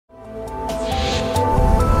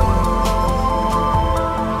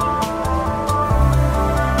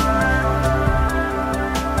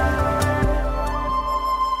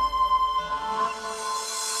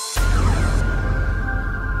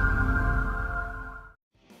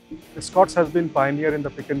Escorts has been pioneer in the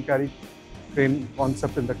pick and carry crane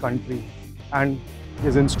concept in the country and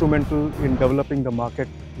is instrumental in developing the market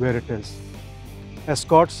where it is.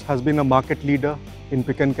 Escorts has been a market leader in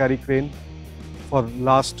pick and carry crane for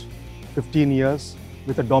last 15 years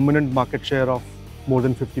with a dominant market share of more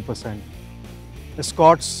than 50%.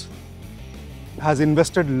 Escorts has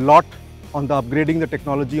invested a lot on the upgrading the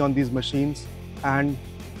technology on these machines, and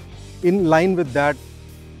in line with that,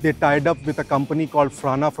 they tied up with a company called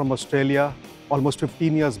Frana from Australia almost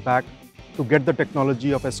 15 years back to get the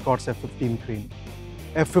technology of Escorts F-15 crane.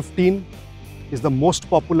 F-15 is the most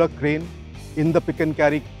popular crane in the pick and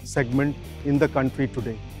carry segment in the country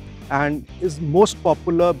today and is most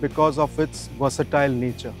popular because of its versatile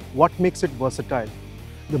nature. What makes it versatile?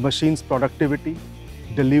 The machine's productivity,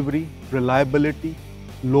 delivery, reliability,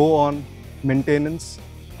 low on maintenance,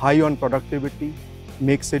 high on productivity,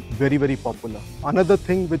 makes it very, very popular. Another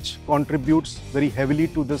thing which contributes very heavily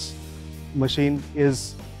to this machine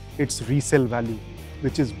is its resale value,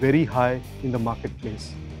 which is very high in the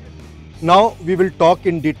marketplace. Now we will talk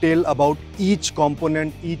in detail about each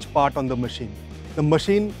component, each part on the machine. The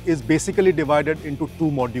machine is basically divided into two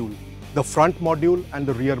modules, the front module and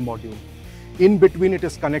the rear module. In between, it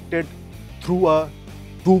is connected through a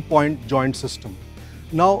two-point joint system.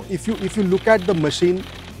 Now, if you look at the machine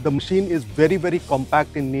is very, very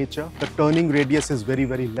compact in nature. The turning radius is very,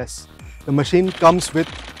 very less. The machine comes with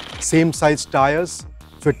same size tires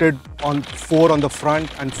fitted on 4 on the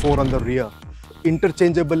front and 4 on the rear.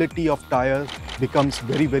 Interchangeability of tires becomes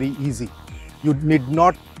very, very easy. You need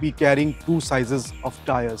not be carrying two sizes of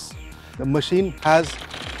tires. The machine has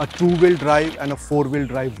a two-wheel drive and a four-wheel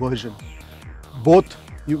drive version. Both,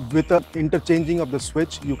 with the interchanging of the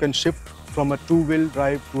switch, you can shift from a two-wheel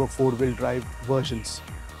drive to a four-wheel drive versions.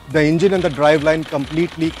 The engine and the driveline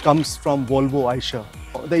completely comes from Volvo-Eicher.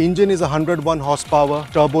 The engine is a 101 horsepower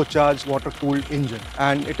turbocharged water-cooled engine,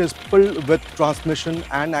 and it is pulled with transmission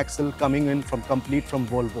and axle coming in from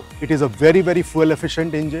Volvo. It is a very, very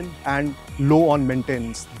fuel-efficient engine and low on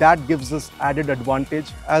maintenance. That gives us added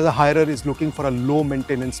advantage as a hirer is looking for a low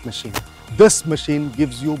maintenance machine. This machine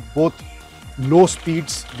gives you both low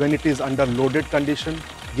speeds when it is under loaded condition,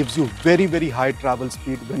 gives you very, very high travel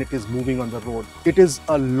speed when it is moving on the road. It is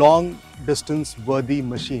a long distance worthy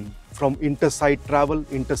machine. From intersite travel,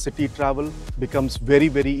 intercity travel becomes very,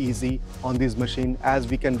 very easy on this machine as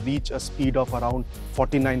we can reach a speed of around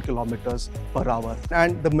 49 kilometers per hour.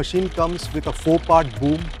 And the machine comes with a 4-part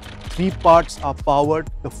boom. 3 parts are powered,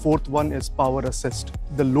 the 4th one is power assist.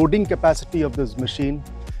 The loading capacity of this machine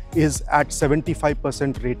is at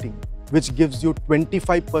 75% rating, which gives you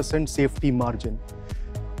 25% safety margin.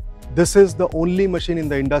 This is the only machine in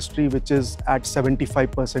the industry which is at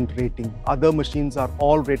 75% rating. Other machines are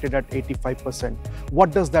all rated at 85%.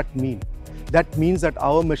 What does that mean? That means that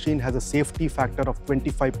our machine has a safety factor of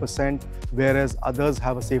 25%, whereas others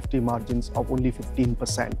have a safety margins of only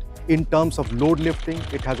 15%. In terms of load lifting,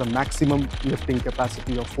 it has a maximum lifting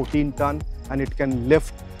capacity of 14 ton, and it can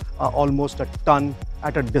lift almost a ton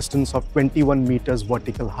at a distance of 21 meters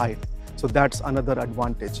vertical height. So that's another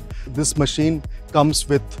advantage. This machine comes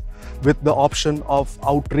with the option of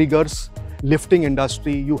outriggers. Lifting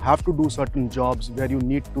industry, you have to do certain jobs where you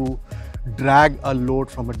need to drag a load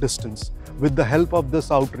from a distance. With the help of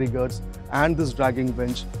this outriggers and this dragging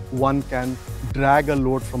winch, one can drag a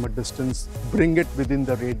load from a distance, bring it within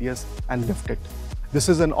the radius and lift it. This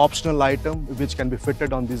is an optional item which can be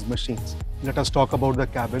fitted on these machines. Let us talk about the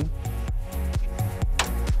cabin.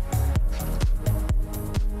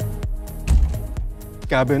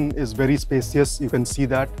 Cabin is very spacious. You can see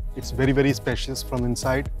that it's very, very spacious from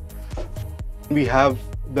inside. We have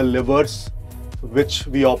the levers which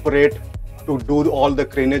we operate to do all the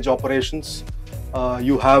craneage operations.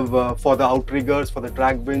 You have for the outriggers, for the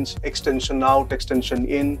drag winch, extension out, extension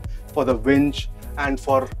in, for the winch, and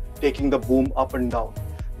for taking the boom up and down.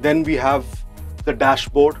 Then we have the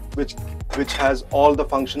dashboard which has all the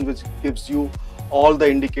functions, which gives you all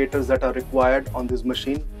the indicators that are required on this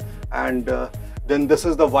machine. And then this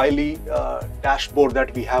is the Wiley dashboard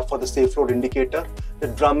that we have for the safe load indicator. The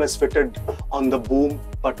drum is fitted on the boom,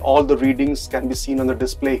 but all the readings can be seen on the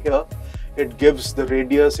display here. It gives the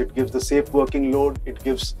radius, it gives the safe working load, it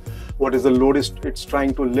gives what is the load it's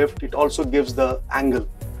trying to lift. It also gives the angle.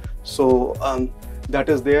 So that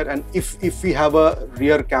is there. And if we have a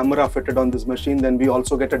rear camera fitted on this machine, then we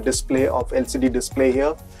also get a display of LCD display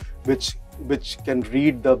here, which can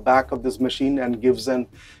read the back of this machine and gives a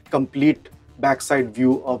complete backside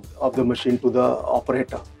view of the machine to the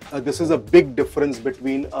operator. This is a big difference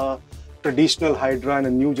between a traditional Hydra and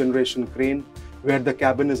a new generation crane, where the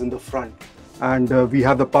cabin is in the front. And we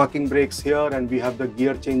have the parking brakes here, and we have the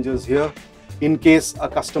gear changers here. In case a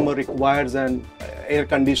customer requires an air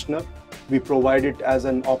conditioner, we provide it as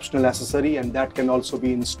an optional accessory, and that can also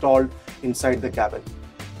be installed inside the cabin.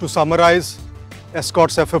 To summarize,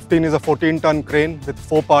 Escorts F-15 is a 14-ton crane with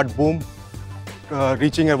 4-part boom,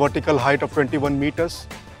 reaching a vertical height of 21 meters.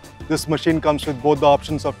 This machine comes with both the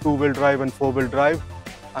options of 2-wheel drive and 4-wheel drive,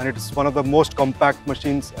 and it is one of the most compact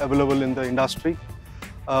machines available in the industry.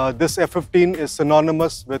 This F-15 is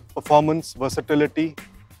synonymous with performance, versatility,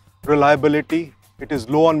 reliability. It is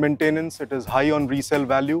low on maintenance, it is high on resale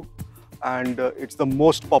value, and it's the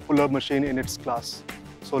most popular machine in its class.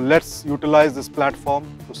 So let's utilize this platform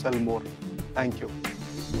to sell more. Thank you.